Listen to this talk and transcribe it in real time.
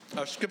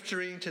Our scripture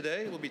reading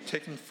today will be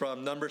taken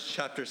from Numbers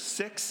chapter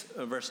 6,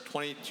 verse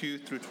 22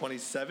 through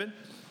 27.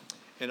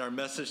 And our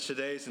message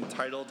today is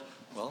entitled,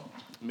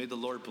 May the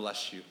Lord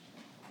bless you.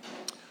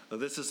 Now,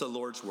 this is the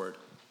Lord's word.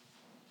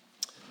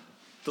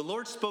 The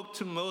Lord spoke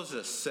to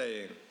Moses,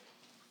 saying,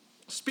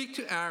 Speak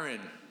to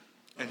Aaron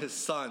and his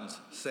sons,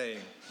 saying,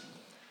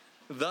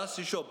 Thus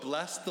you shall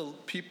bless the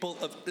people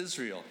of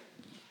Israel.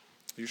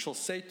 You shall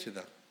say to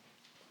them,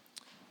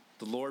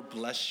 The Lord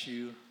bless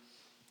you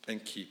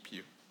and keep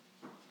you.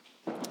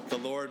 The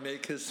Lord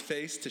make his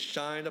face to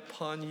shine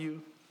upon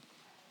you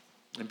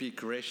and be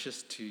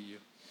gracious to you.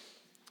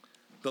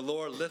 The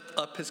Lord lift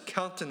up his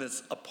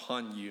countenance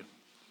upon you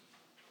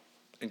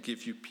and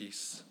give you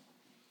peace.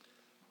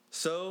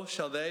 So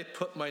shall they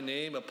put my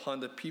name upon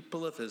the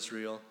people of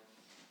Israel,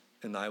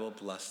 and I will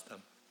bless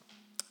them.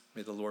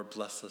 May the Lord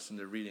bless us in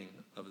the reading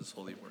of his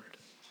holy word.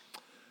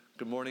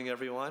 Good morning,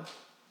 everyone.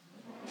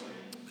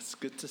 It's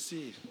good to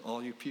see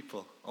all you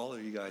people, all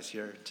of you guys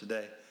here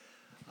today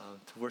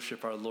to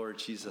worship our Lord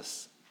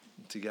Jesus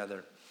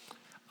together.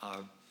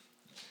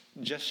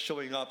 Just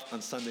showing up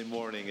on Sunday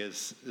morning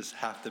is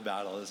half the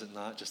battle, is it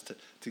not? Just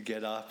to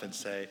get up and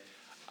say,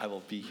 I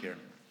will be here.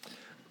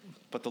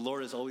 But the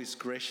Lord is always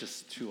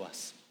gracious to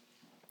us,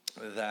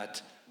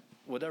 that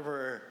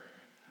whatever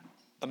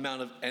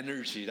amount of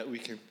energy that we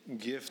can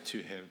give to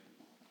him,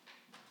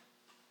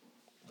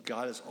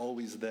 God is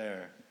always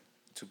there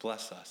to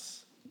bless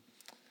us.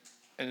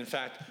 And in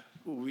fact,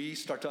 we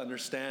start to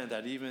understand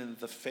that even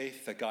the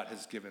faith that God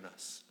has given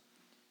us,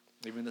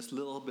 even this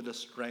little bit of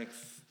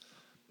strength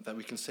that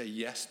we can say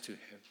yes to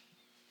him,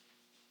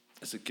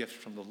 is a gift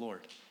from the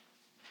Lord.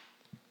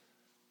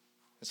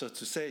 And so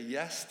to say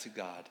yes to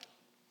God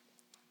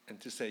and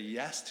to say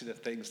yes to the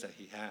things that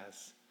he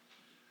has,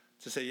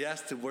 to say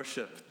yes to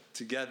worship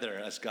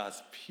together as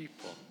God's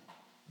people,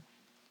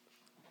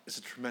 is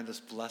a tremendous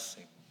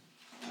blessing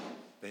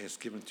that he has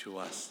given to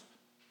us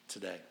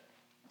today.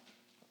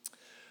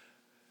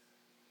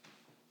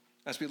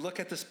 As we look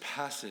at this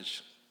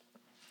passage,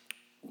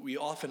 we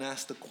often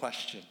ask the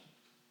question,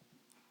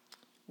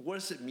 what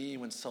does it mean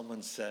when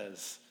someone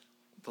says,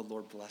 the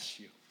Lord bless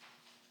you?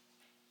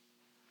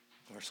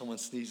 Or someone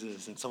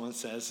sneezes and someone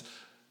says,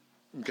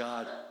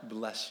 God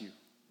bless you.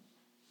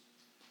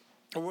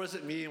 Or what does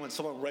it mean when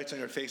someone writes on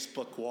your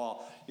Facebook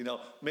wall,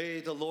 may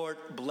the Lord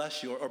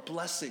bless you, or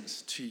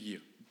blessings to you?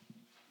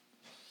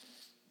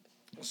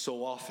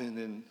 So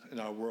often in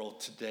our world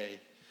today,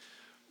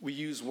 we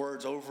use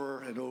words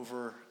over and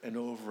over and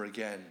over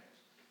again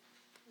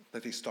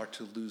that they start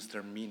to lose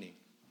their meaning,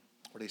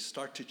 or they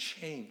start to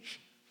change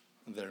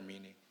their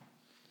meaning.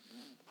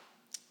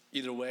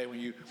 Either way, when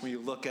you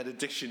look at a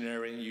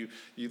dictionary and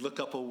you look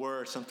up a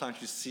word,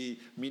 sometimes you see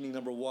meaning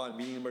number 1,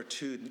 meaning number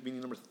 2,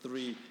 meaning number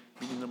 3,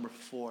 meaning number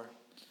 4.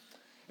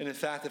 And in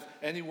fact, if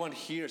anyone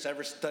here has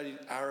ever studied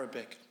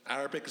Arabic,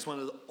 Arabic is one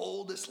of the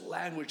oldest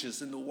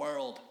languages in the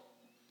world.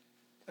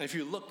 And if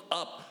you look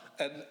up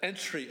an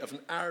entry of an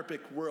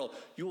Arabic word,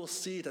 you will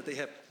see that they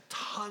have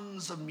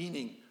tons of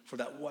meaning for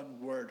that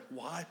one word.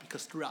 Why?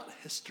 Because throughout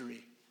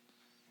history,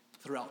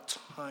 throughout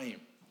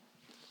time,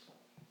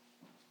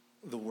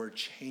 the word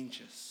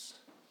changes.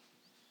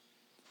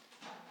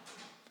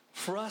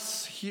 For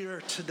us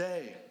here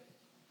today,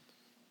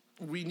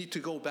 we need to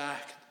go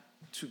back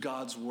to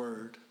God's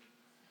word.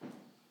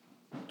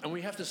 And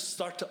we have to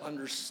start to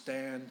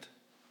understand,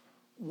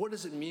 what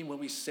does it mean when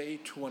we say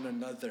to one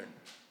another,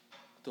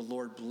 the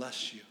Lord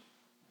bless you?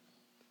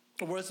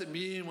 Or what does it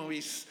mean when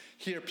we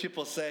hear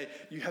people say,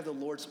 you have the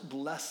Lord's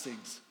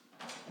blessings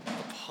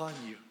upon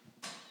you?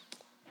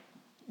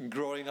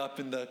 Growing up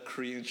in the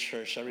Korean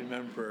church, I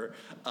remember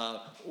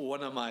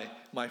one of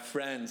my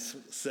friends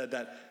said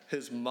that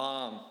his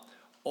mom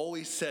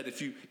always said,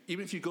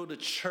 even if you go to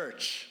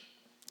church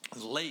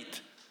late,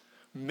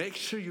 make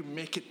sure you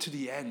make it to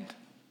the end.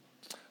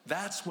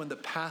 That's when the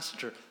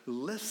pastor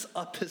lifts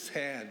up his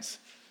hands,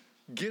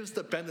 gives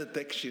the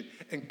benediction,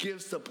 and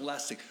gives the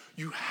blessing.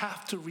 You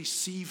have to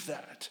receive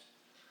that.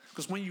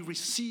 Because when you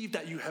receive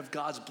that, you have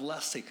God's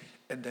blessing,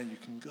 and then you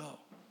can go.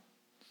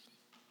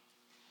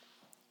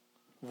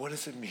 What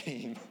does it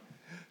mean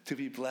to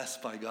be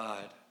blessed by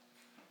God?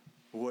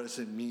 What does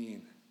it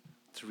mean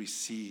to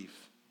receive?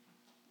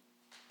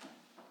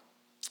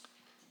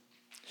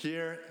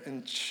 Here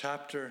in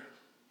chapter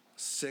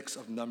 6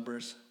 of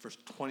Numbers, verse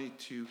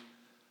 22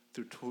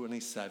 through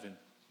 27,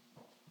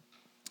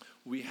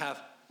 we have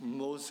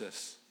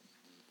Moses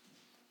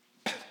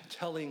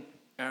telling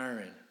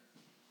Aaron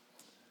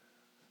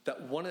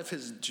that one of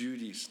his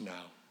duties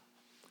now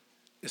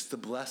is to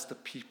bless the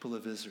people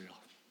of Israel.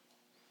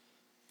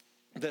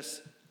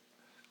 This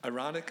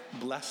Aaronic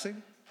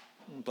blessing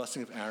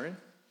of Aaron,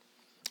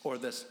 or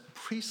this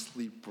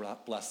priestly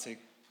blessing,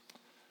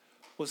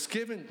 was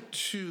given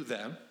to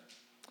them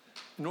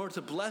in order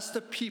to bless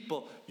the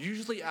people,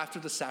 usually after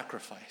the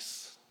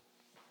sacrifice.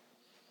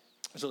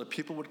 So the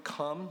people would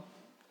come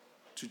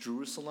to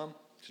Jerusalem,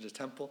 to the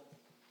temple,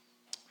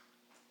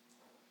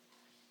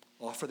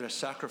 offer their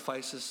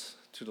sacrifices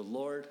to the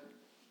Lord.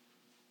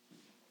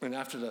 And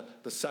after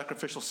the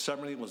sacrificial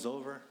ceremony was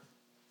over,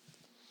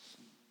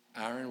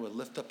 Aaron would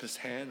lift up his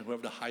hand,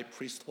 whoever the high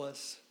priest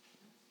was,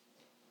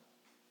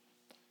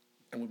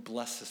 and would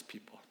bless his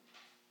people.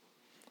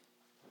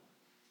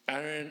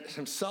 Aaron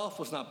himself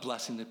was not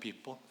blessing the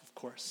people, of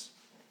course,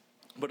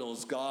 but it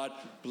was God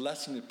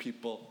blessing the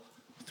people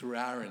through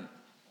Aaron,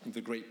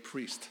 the great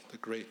priest, the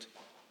great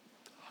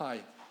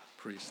high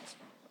priest.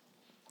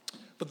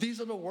 But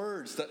these are the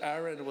words that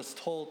Aaron was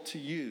told to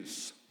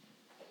use.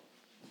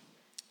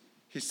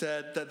 He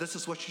said that this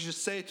is what you should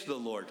say to the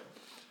Lord,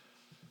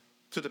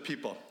 to the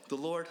people. The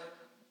Lord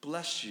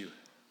bless you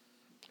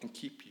and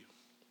keep you.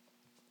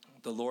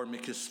 The Lord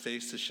make his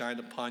face to shine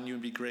upon you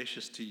and be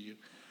gracious to you.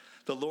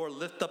 The Lord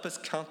lift up his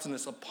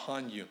countenance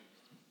upon you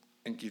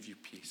and give you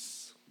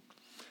peace.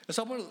 And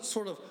so I want to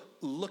sort of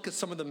look at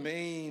some of the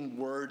main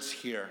words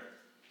here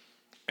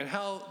and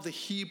how the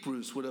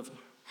Hebrews would have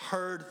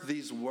heard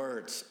these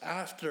words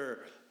after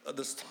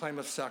this time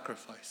of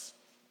sacrifice.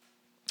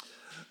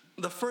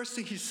 The first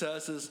thing he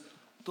says is,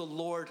 the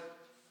Lord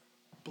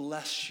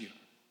bless you.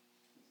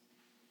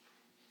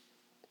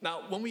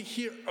 Now, when we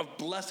hear of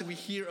blessing, we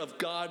hear of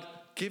God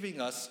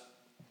giving us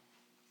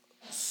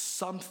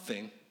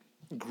something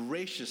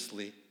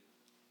graciously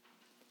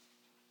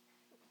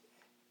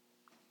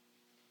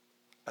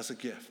as a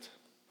gift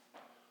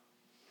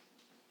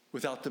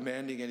without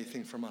demanding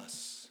anything from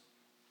us.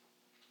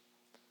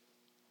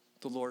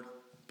 The Lord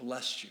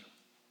bless you.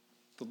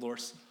 The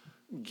Lord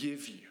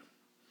give you.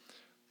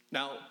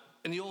 Now,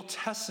 in the Old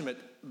Testament,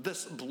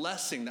 this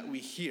blessing that we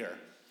hear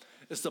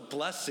is the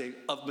blessing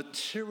of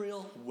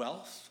material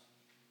wealth,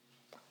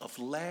 of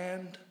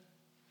land,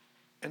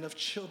 and of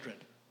children.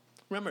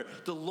 Remember,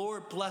 the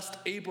Lord blessed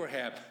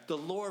Abraham, the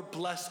Lord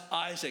blessed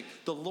Isaac,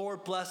 the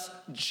Lord blessed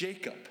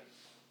Jacob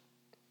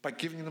by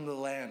giving them the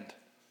land.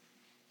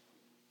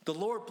 The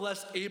Lord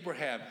blessed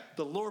Abraham,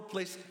 the Lord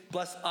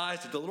blessed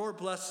Isaac, the Lord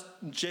blessed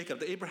Jacob,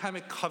 the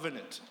Abrahamic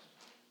covenant,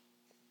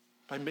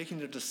 by making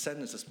their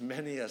descendants as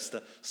many as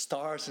the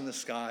stars in the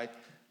sky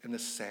and the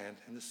sand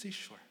and the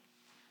seashore.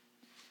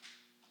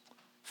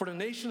 For the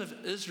nation of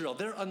Israel,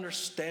 their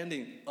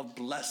understanding of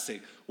blessing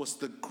was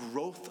the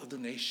growth of the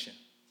nation.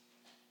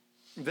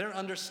 Their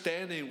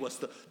understanding was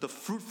the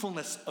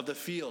fruitfulness of the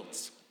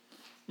fields.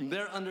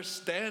 Their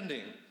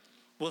understanding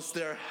was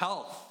their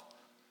health.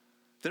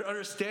 Their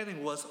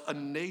understanding was a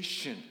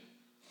nation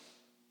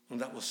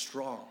that was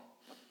strong.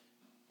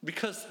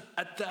 Because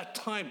at that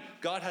time,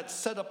 God had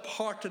set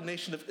apart the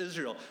nation of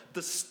Israel,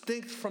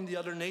 distinct from the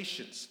other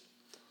nations.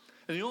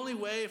 And the only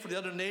way for the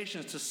other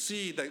nations to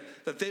see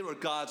that they were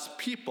God's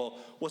people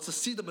was to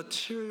see the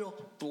material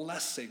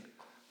blessing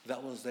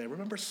that was there.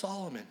 Remember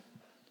Solomon.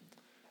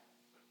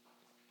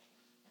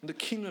 The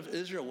kingdom of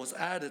Israel was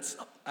at its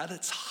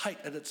height,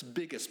 at its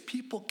biggest.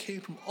 People came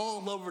from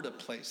all over the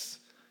place,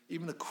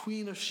 even the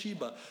queen of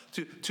Sheba,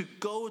 to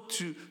go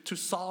to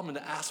Solomon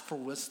to ask for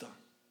wisdom.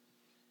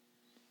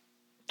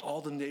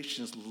 All the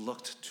nations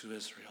looked to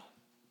Israel.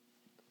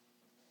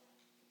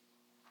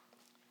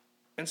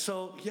 And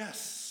so,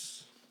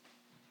 yes,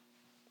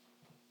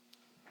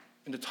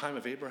 in the time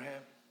of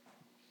Abraham,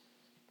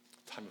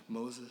 time of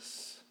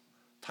Moses,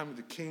 time of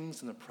the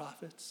kings and the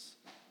prophets,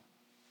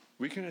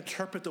 we can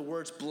interpret the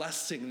words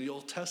blessing in the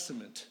Old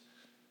Testament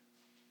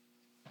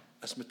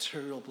as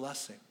material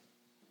blessing,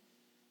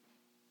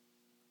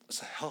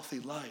 as a healthy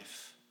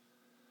life,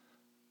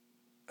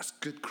 as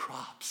good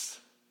crops,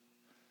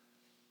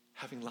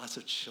 having lots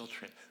of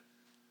children.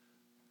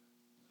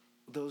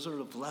 Those are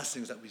the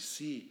blessings that we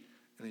see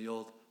in the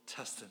Old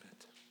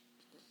Testament.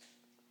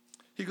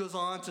 He goes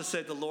on to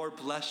say, the Lord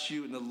bless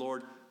you and the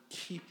Lord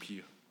keep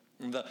you.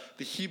 And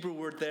the Hebrew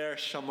word there,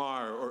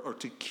 shamar, or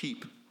to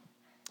keep,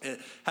 it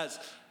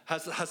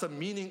has a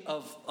meaning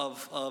of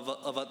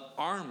an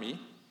army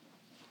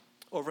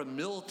or a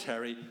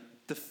military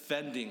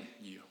defending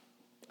you,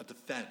 a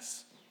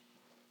defense.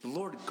 The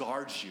Lord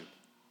guards you.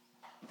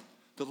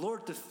 The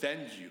Lord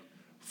defends you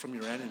from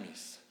your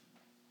enemies.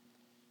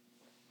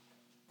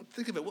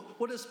 Think of it.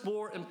 What is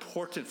more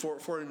important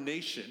for a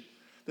nation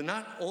than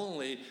not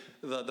only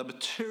the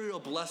material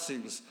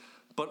blessings,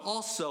 but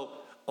also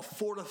a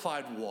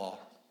fortified wall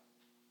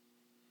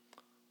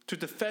to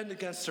defend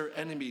against their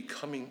enemy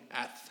coming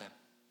at them?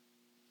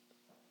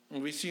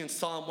 And we see in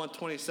Psalm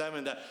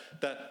 127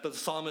 that the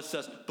psalmist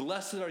says,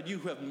 blessed are you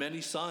who have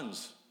many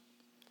sons.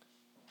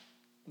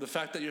 The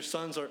fact that your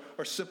sons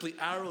are simply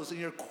arrows in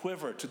your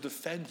quiver to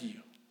defend you.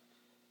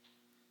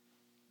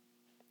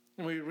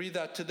 And we read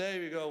that today,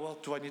 we go, well,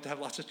 do I need to have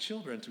lots of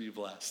children to be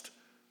blessed?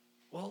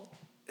 Well,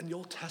 in the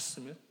Old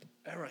Testament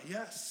era,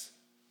 yes.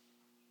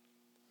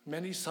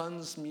 Many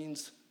sons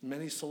means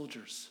many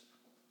soldiers.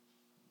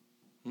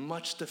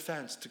 Much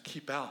defense to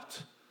keep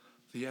out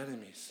the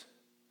enemies.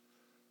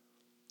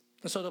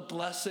 And so the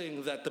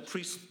blessing that the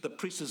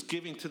priest is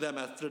giving to them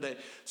after they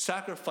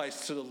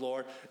sacrifice to the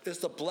Lord is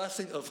the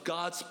blessing of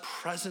God's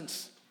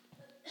presence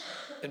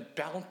and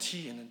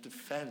bounty and in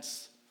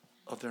defense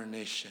of their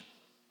nation.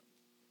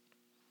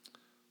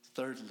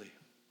 Thirdly,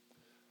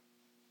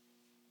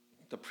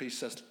 the priest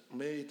says,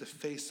 may the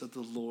face of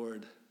the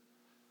Lord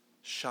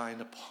shine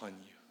upon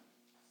you.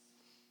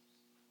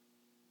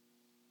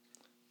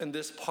 In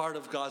this part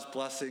of God's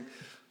blessing,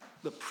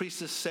 the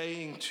priest is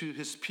saying to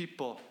his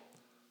people,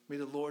 may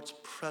the Lord's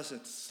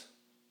presence,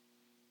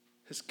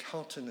 his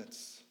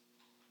countenance,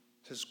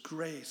 his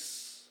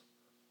grace,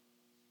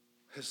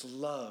 his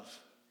love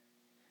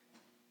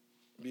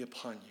be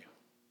upon you.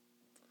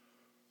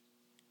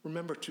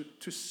 Remember,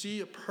 to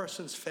see a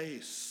person's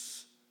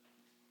face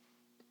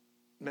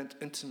meant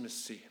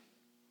intimacy.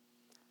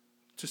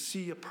 To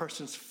see a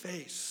person's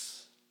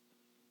face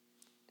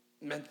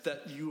meant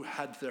that you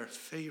had their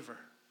favor.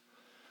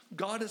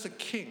 God is a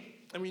king,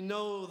 and we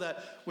know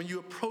that when you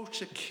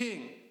approach a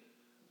king,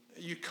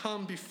 you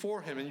come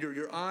before him and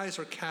your eyes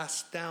are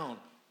cast down.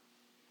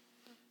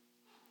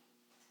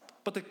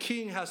 But the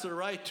king has the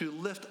right to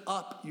lift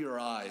up your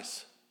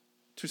eyes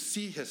to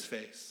see his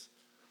face.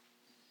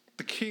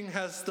 The king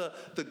has the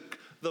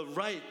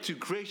right to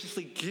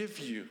graciously give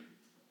you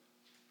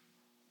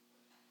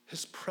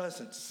his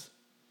presence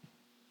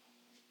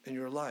in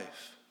your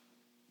life.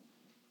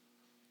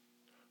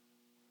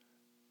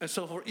 And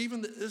so for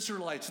even the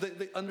Israelites,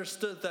 they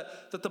understood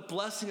that the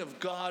blessing of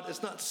God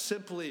is not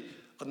simply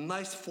a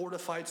nice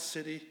fortified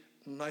city,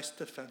 nice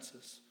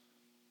defenses.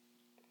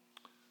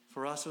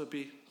 For us, it would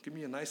be, give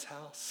me a nice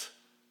house,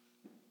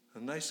 a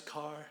nice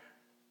car.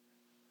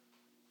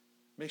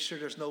 Make sure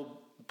there's no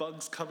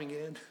bugs coming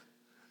in.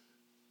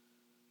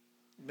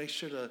 Make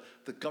sure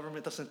the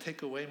government doesn't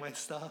take away my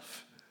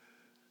stuff.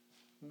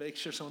 Make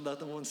sure no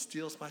one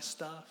steals my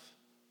stuff.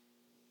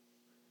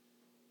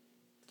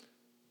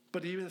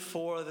 But even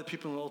for the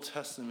people in the Old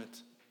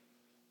Testament,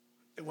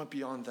 it went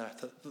beyond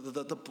that.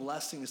 The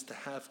blessing is to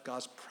have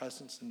God's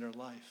presence in their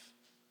life.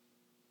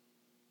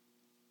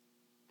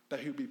 That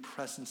he would be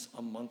present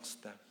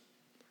amongst them.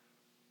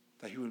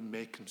 That he would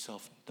make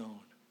himself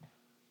known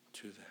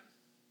to them.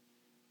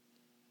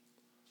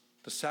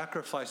 The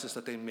sacrifices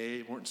that they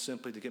made weren't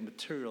simply to get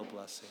material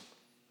blessing,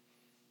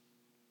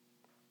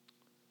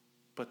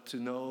 but to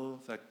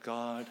know that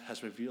God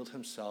has revealed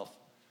himself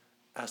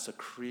as a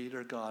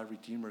creator God,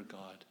 redeemer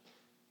God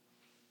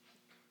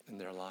in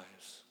their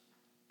lives.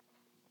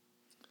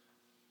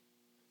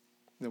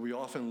 Now, we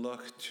often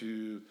look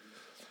to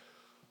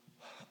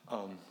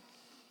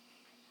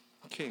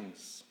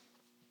kings,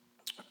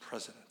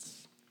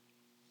 presidents,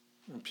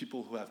 and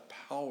people who have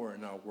power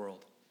in our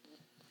world.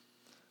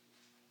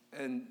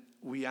 And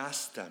we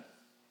ask them,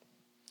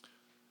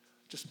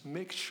 just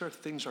make sure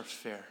things are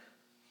fair.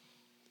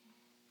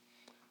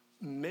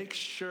 Make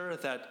sure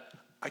that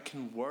I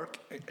can work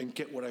and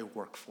get what I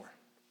work for.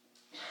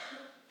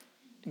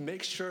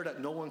 Make sure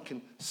that no one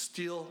can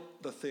steal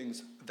the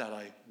things that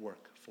I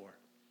work for.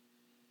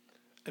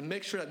 And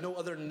make sure that no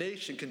other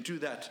nation can do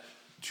that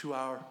to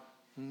our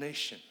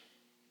nation.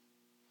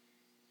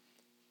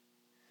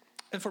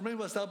 And for many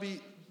of us,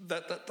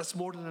 that's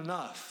more than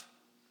enough.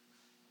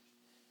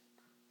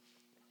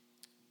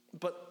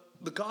 But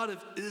the God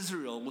of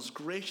Israel was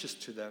gracious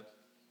to them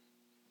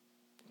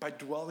by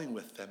dwelling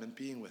with them and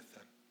being with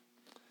them.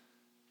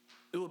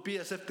 It would be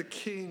as if the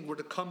king were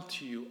to come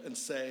to you and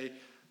say,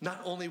 not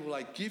only will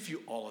I give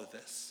you all of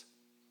this,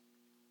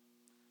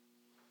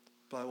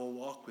 but I will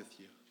walk with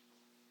you.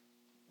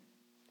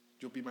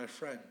 You'll be my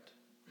friend.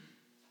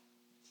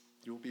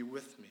 You will be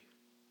with me.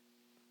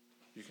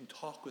 You can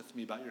talk with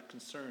me about your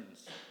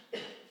concerns,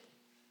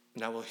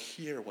 and I will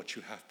hear what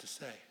you have to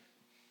say.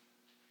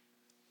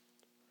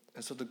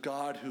 And so the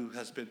God who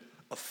has been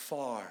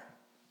afar,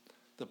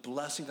 the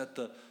blessing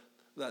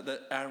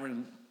that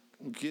Aaron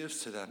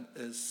gives to them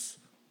is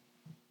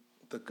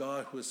the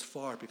God who is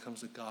far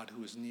becomes the God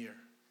who is near.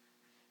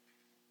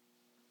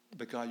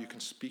 The God you can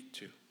speak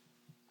to.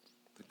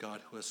 The God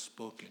who has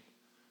spoken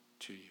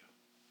to you.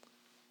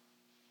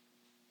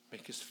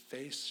 Make his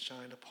face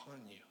shine upon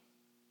you,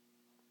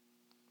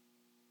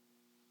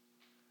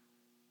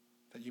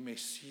 that you may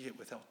see it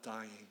without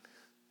dying.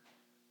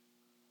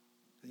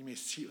 That you may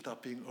see it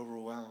without being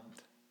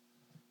overwhelmed.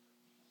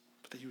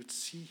 But that you would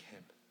see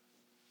him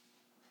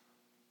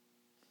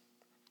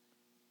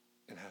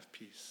and have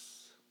peace.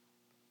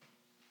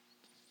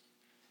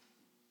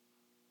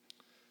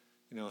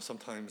 You know,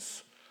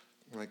 sometimes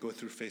when I go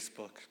through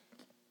Facebook,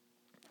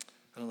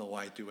 I don't know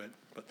why I do it,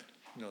 but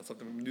you know,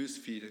 something news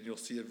feed, and you'll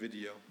see a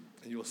video,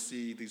 and you'll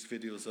see these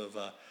videos of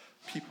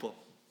people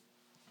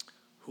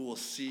who will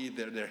see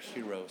their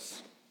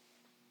heroes.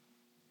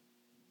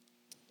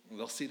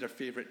 They'll see their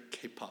favorite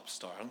K-pop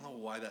star. I don't know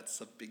why that's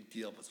a big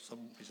deal, but for some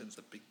reason it's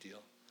a big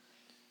deal.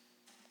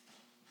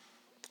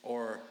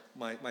 Or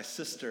my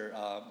sister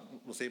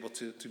was able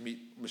to meet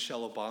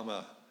Michelle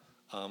Obama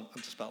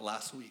just about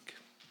last week.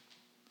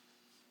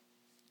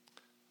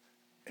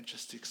 And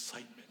just the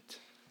excitement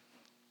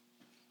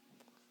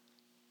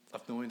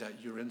of knowing that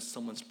you're in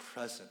someone's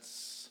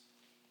presence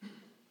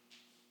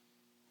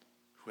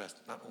who has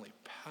not only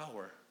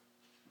power,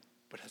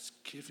 but has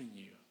given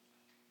you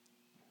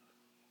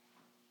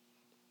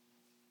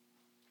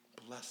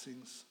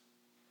blessings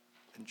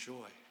and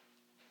joy.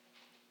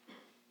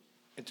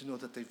 And to know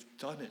that they've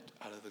done it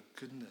out of the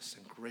goodness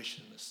and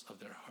graciousness of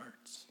their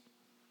hearts.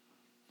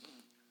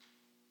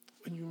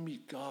 When you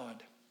meet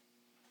God,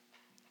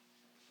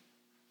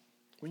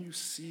 when you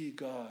see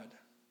God,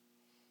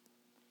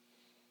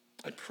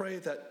 I pray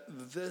that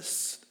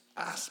this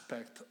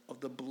aspect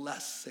of the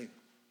blessing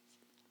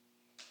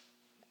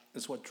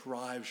is what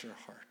drives your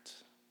heart.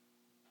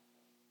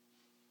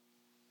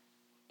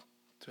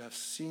 To have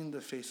seen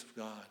the face of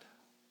God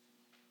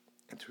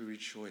and to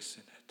rejoice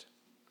in it.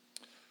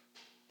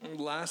 And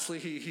lastly,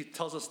 he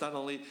tells us not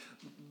only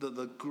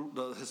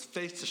his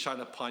face to shine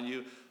upon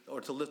you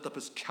or to lift up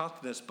his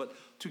countenance, but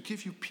to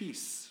give you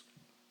peace.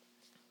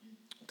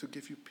 To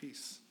give you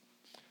peace.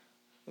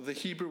 The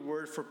Hebrew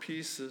word for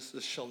peace is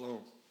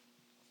shalom.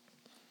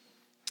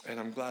 And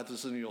I'm glad this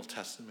is in the Old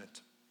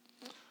Testament.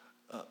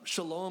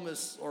 Shalom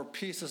or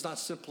peace is not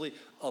simply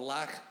a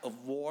lack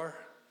of war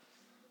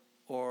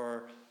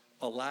or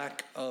a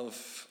lack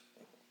of,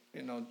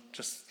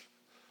 just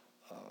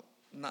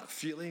not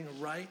feeling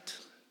right.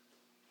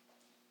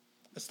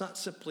 It's not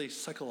simply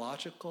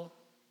psychological.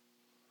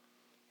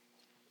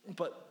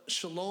 But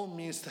shalom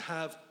means to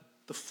have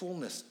the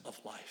fullness of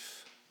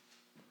life.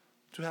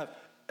 To have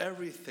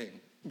everything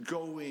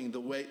going the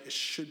way it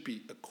should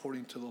be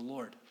according to the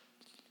Lord.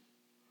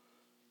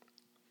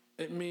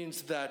 It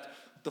means that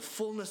the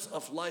fullness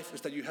of life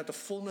is that you have the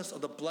fullness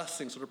of the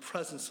blessings or the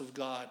presence of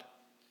God.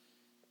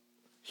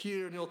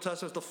 Here in the Old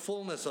Testament, the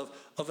fullness of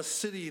a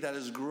city that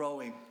is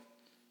growing.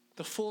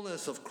 The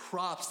fullness of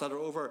crops that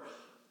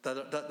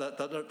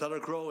are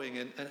growing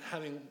and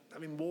having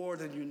more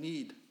than you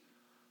need.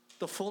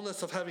 The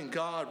fullness of having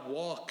God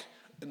walk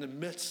in the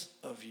midst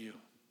of you.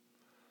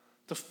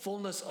 The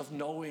fullness of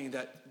knowing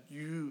that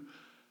you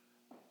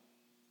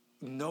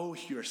know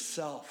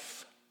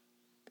yourself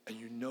and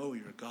you know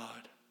your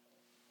God.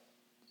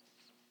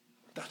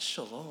 That's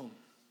shalom.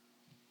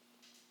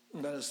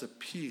 And that is the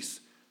peace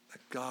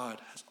that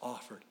God has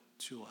offered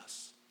to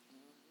us.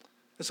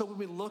 And so when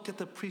we look at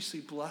the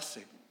priestly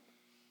blessing,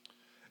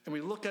 and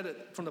we look at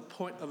it from the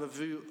point of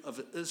view of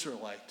an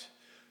Israelite,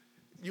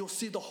 you'll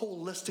see the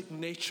holistic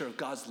nature of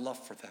God's love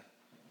for them.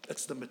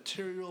 It's the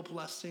material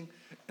blessing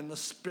and the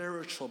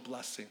spiritual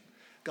blessing,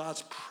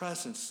 God's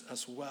presence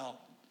as well.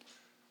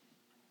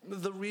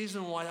 The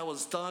reason why that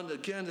was done,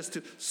 again, is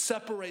to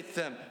separate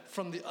them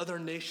from the other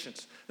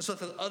nations. And so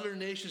that the other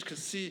nations could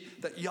see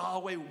that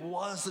Yahweh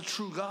was the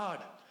true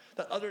God.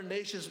 That other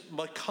nations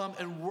might come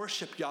and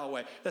worship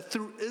Yahweh. That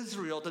through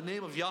Israel, the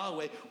name of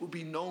Yahweh will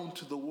be known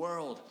to the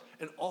world.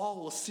 And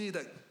all will see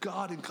that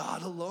God and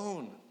God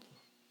alone,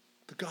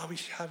 the God we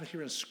have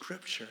here in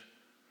Scripture,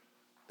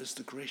 is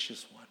the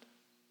gracious one,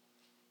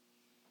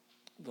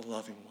 the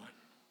loving one.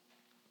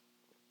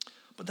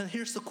 But then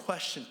here's the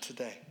question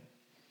today.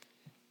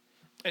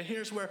 And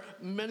here's where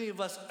many of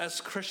us as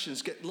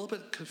Christians get a little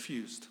bit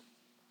confused.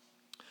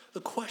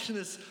 The question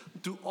is,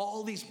 do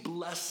all these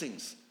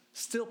blessings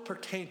still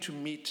pertain to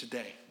me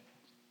today?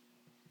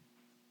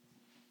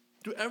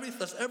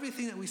 Does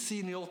everything that we see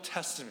in the Old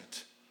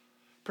Testament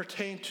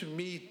pertain to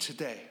me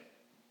today?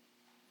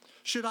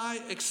 Should I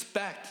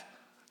expect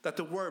that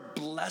the word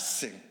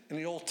blessing in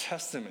the Old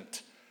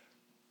Testament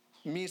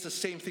means the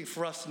same thing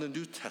for us in the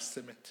New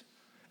Testament,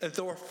 and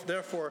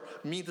therefore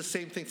mean the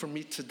same thing for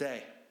me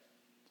today?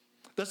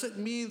 Does it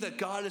mean that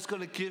God is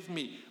going to give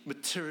me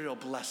material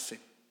blessing?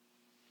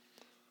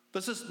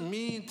 Does this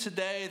mean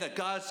today that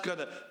God's going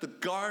to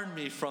guard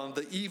me from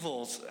the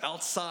evils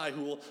outside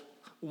who will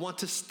want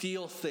to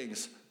steal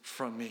things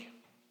from me?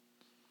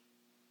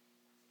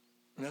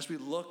 And as we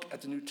look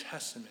at the New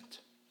Testament,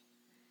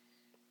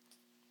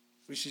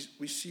 we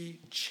see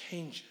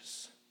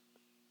changes.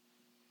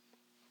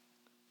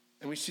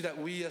 And we see that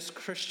we as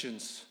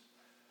Christians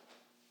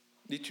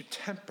need to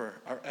temper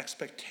our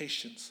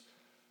expectations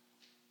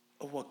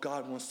of what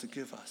God wants to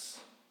give us,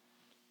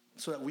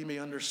 so that we may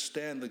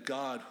understand the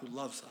God who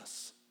loves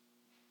us.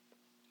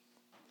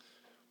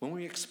 When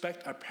we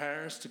expect our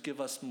parents to give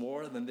us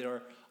more than they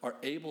are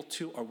able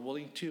to, are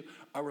willing to,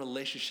 our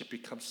relationship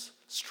becomes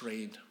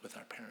strained with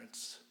our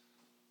parents.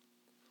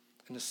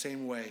 In the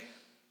same way,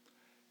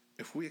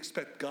 if we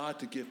expect God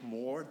to give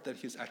more than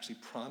He has actually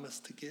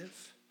promised to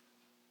give,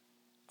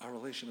 our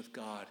relation with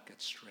God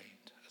gets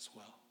strained as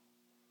well.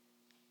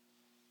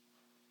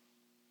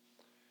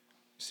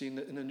 See, in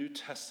the New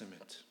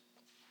Testament,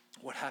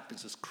 what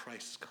happens is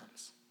Christ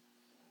comes.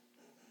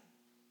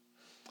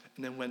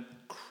 And then when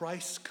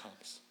Christ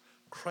comes,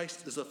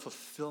 Christ is a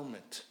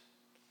fulfillment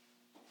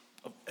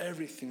of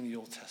everything in the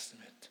Old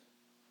Testament.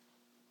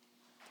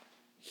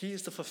 He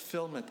is the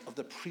fulfillment of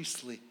the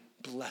priestly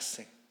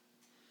blessing.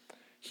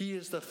 He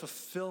is the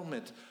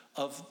fulfillment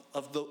of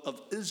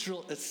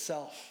Israel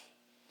itself.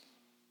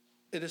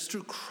 It is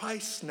through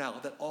Christ now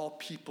that all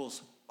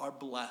peoples are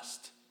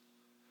blessed.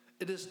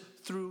 It is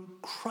through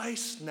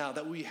Christ now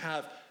that we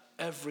have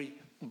every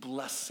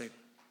blessing.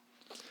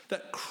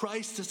 That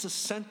Christ is the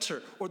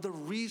center or the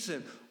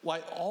reason why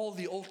all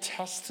the Old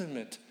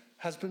Testament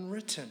has been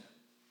written.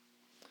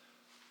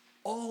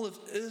 All of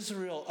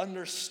Israel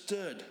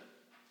understood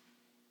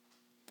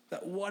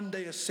that one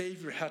day a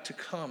Savior had to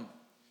come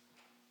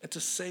and to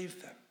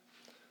save them.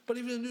 But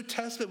even in the New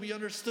Testament, we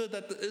understood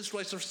that the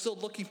Israelites are still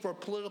looking for a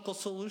political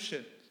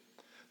solution.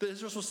 The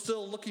Israelites were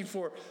still looking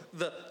for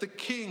the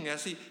king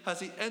as he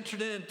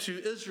entered into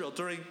Israel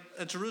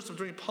and Jerusalem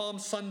during Palm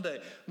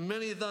Sunday.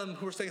 Many of them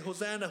who were saying,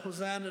 Hosanna,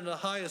 Hosanna in the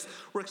highest,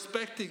 were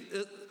expecting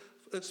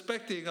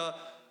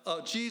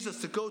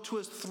Jesus to go to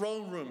his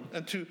throne room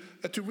and to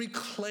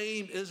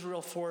reclaim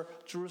Israel for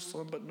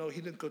Jerusalem. But no,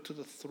 he didn't go to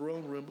the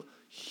throne room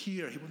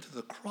here. He went to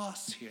the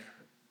cross here.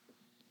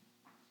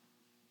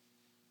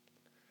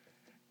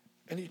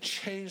 And he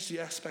changed the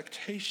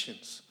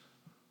expectations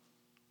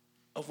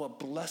of what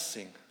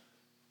blessing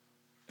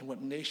and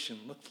what nation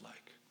looked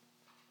like.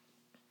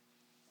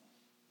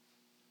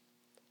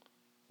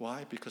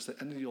 Why? Because at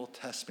the end of the Old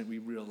Testament, we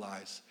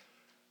realize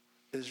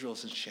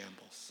Israel's in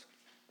shambles.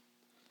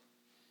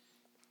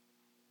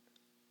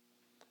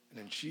 And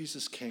then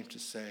Jesus came to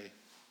say,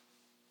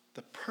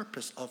 the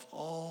purpose of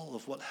all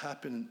of what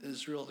happened in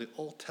Israel, the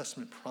Old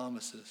Testament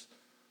promises,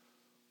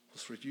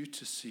 was for you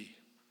to see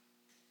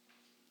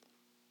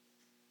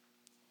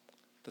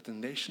that the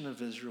nation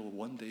of Israel will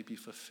one day be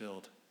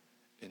fulfilled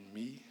in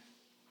me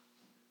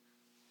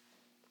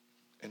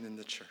and in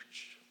the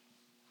church.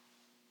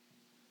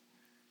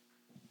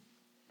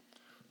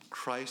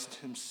 Christ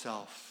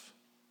himself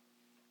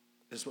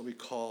is what we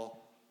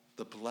call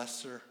the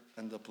blesser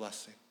and the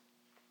blessing.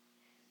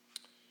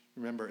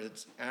 Remember,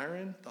 it's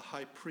Aaron, the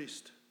high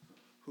priest,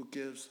 who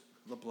gives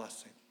the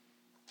blessing.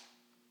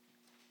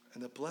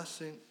 And the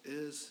blessing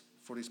is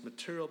for these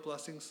material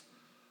blessings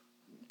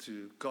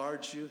to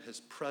guard you, his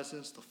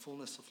presence, the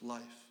fullness of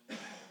life.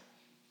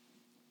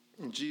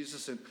 And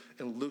Jesus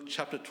in Luke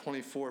chapter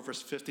 24,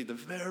 verse 50, the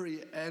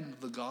very end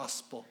of the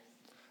gospel,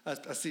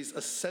 as he's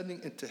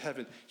ascending into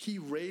heaven, he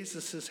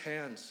raises his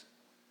hands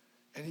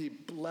and he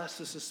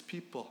blesses his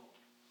people.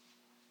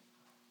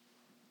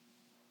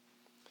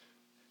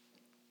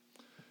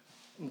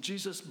 And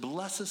Jesus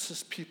blesses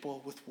his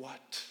people with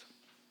what?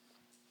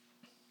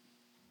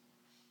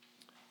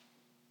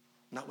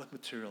 Not with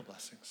material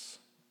blessings.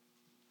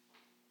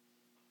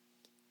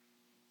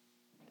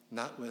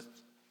 Not with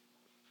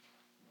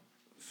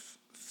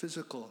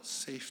physical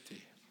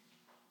safety.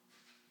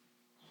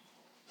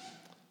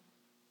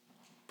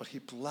 But he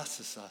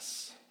blesses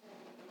us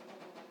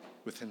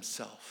with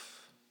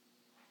himself.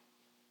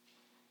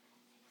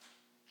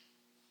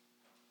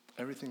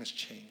 Everything has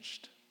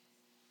changed.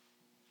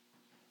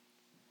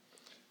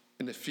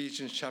 In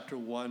Ephesians chapter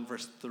 1,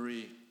 verse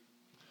 3,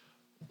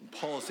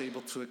 Paul is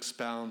able to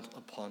expound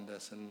upon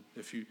this. And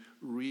if you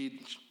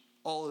read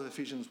all of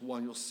Ephesians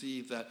 1, you'll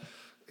see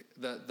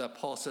that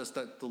Paul says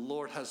that the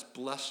Lord has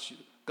blessed you.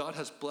 God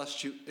has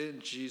blessed you in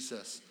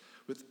Jesus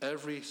with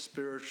every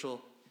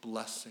spiritual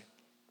blessing.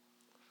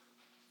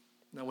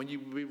 Now, when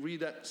we read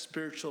that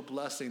spiritual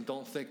blessing,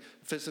 don't think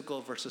physical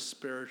versus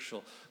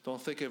spiritual.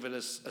 Don't think of it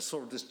as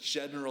sort of this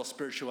general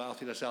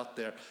spirituality that's out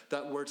there.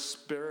 That word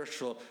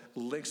spiritual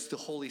links to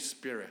Holy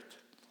Spirit.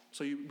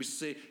 So we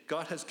say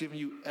God has given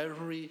you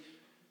every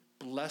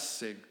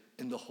blessing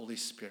in the Holy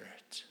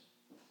Spirit.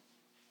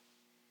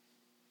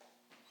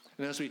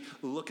 And as we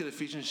look at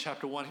Ephesians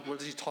chapter 1, what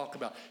does he talk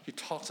about? He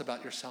talks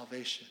about your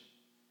salvation.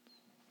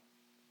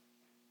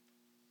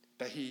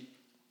 That he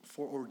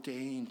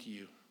foreordained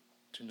you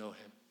to know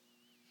him.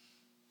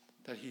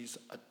 That he's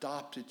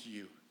adopted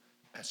you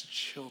as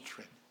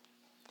children.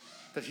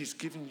 That he's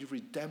given you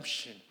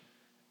redemption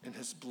in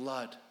his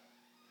blood.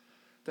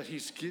 That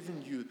he's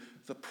given you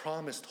the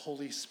promised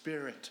Holy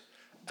Spirit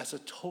as a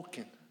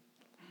token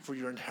for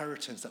your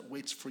inheritance that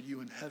waits for you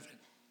in heaven.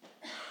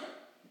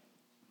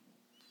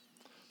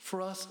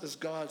 For us as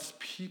God's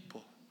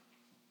people,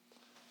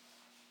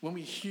 when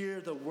we hear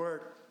the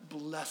word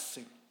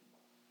blessing,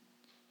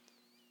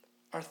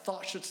 our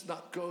thought should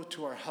not go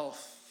to our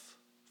health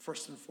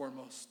first and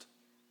foremost.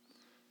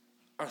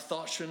 Our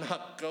thought should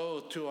not go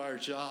to our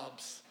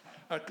jobs.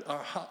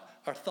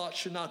 Our thought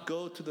should not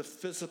go to the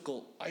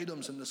physical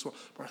items in this world,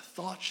 but our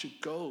thought should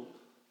go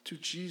to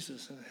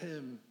Jesus and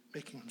him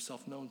making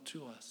himself known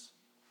to us.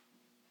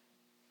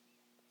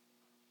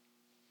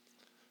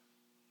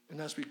 And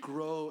as we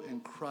grow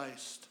in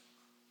Christ,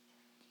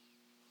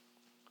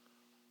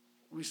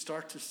 we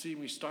start to see,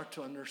 we start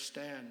to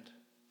understand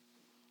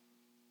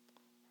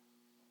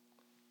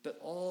that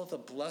all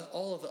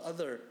of the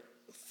other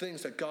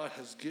things that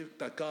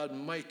God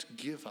might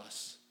give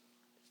us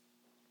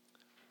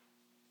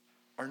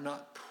are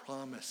not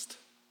promised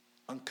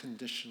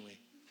unconditionally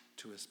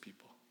to his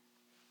people.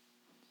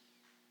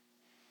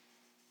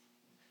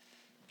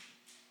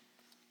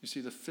 You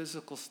see, the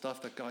physical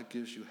stuff that God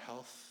gives you,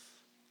 health,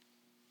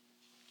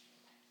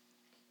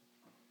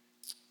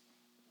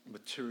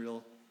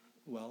 material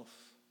wealth,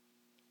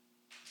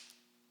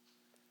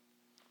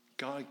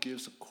 God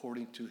gives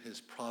according to his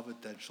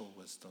providential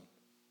wisdom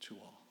to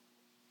all.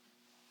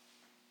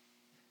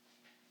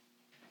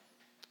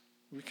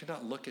 We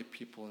cannot look at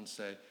people and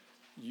say,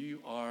 you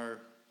are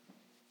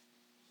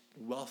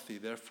wealthy,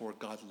 therefore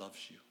God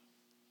loves you.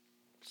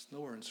 It's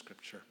nowhere in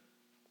Scripture.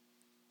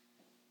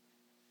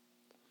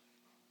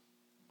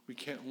 We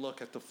can't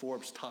look at the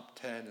Forbes top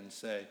 10 and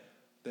say,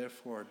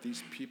 therefore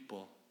these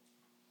people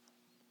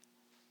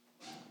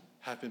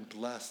have been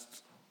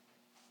blessed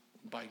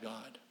by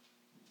God.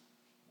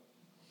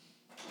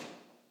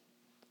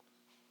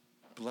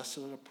 Blessed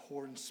are the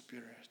poor in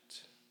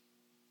spirit,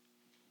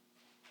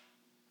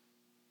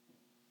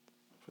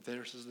 for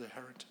theirs is the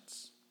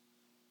inheritance.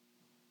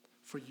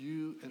 For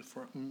you and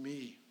for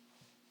me,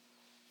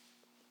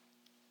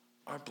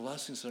 our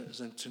blessings are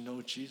to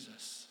know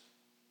Jesus.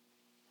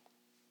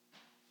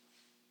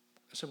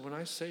 So when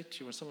I say to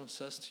you, when someone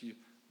says to you,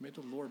 may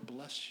the Lord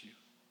bless you.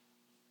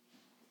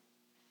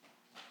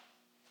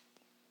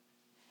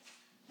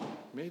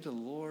 May the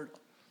Lord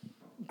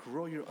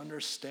grow your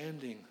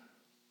understanding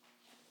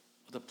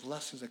of the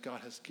blessings that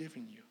God has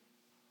given you.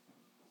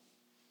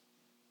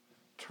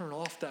 Turn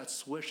off that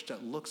switch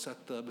that looks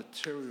at the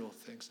material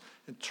things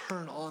and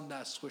turn on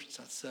that switch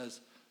that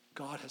says,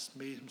 God has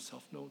made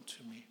himself known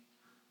to me.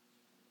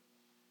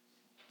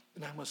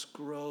 And I must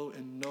grow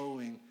in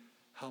knowing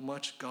how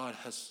much God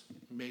has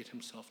made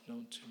himself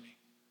known to me.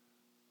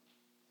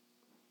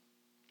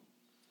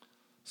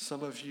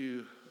 Some of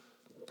you,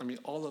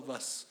 all of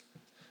us,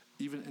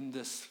 even in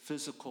this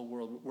physical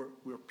world,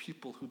 we're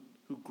people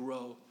who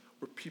grow.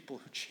 We're people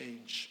who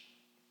change.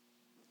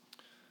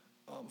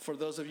 For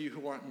those of you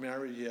who aren't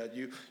married yet,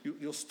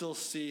 you'll still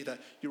see that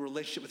your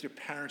relationship with your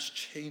parents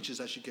changes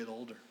as you get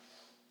older.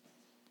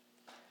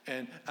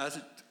 And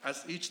as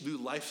each new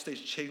life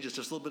stage changes,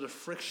 there's a little bit of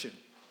friction.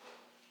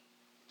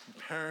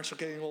 Your parents are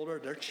getting older,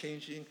 they're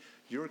changing.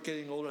 You're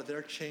getting older,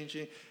 they're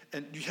changing.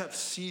 And you have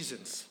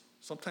seasons.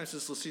 Sometimes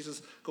those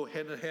seasons go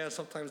hand in hand.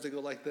 Sometimes they go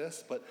like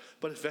this. But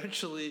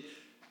eventually,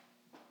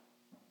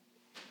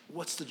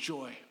 what's the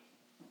joy?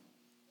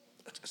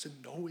 It's in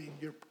knowing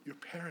your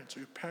parents, or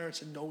your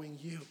parents in knowing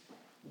you,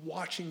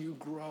 watching you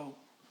grow,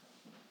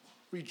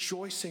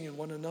 rejoicing in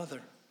one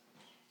another.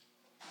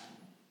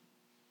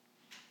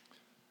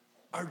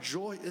 Our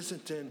joy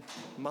isn't in,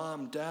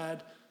 Mom,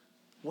 Dad,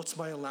 what's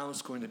my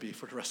allowance going to be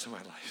for the rest of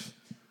my life?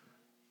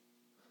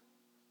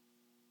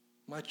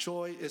 My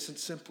joy isn't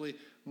simply,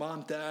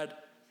 Mom, Dad,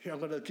 here, I'm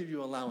going to give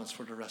you allowance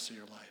for the rest of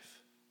your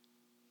life.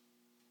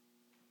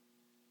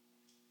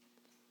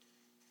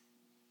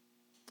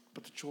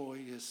 But the joy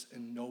is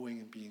in knowing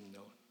and being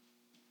known.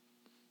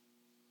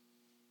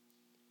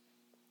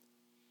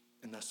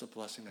 And that's the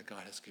blessing that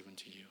God has given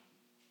to you.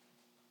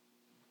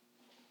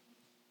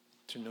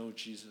 To know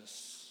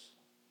Jesus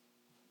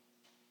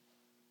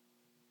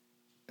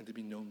and to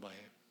be known by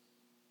him.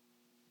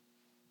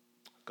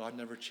 God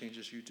never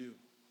changes, you do.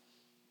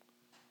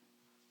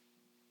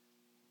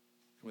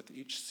 And with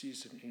each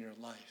season in your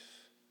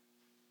life,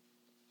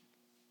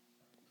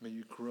 may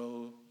you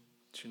grow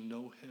to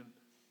know him.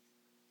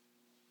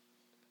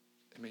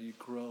 And may you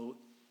grow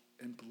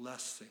in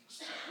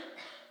blessings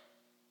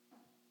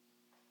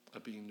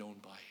of being known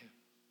by him.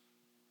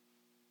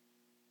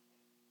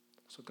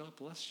 So God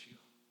bless you.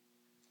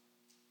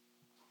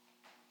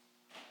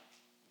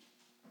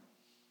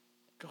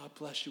 God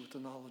bless you with the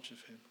knowledge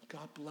of him.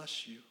 God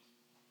bless you.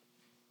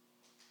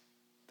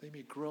 They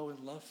may grow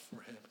in love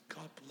for him.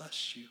 God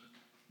bless you.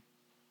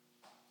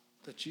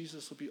 That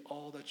Jesus will be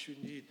all that you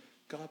need.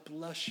 God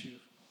bless you.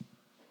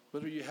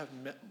 Whether you have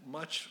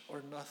much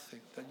or nothing,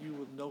 that you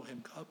will know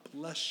him. God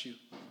bless you.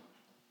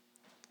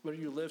 Whether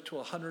you live to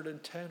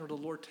 110 or the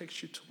Lord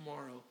takes you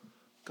tomorrow,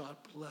 God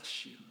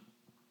bless you.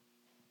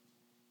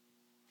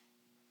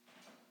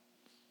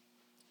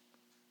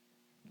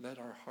 Let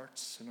our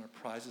hearts and our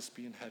prizes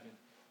be in heaven.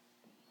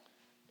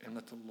 And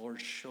let the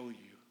Lord show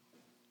you,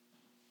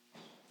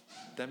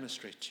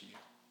 demonstrate to you,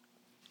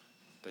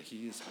 that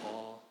he is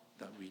all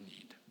that we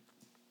need.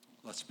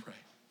 Let's pray.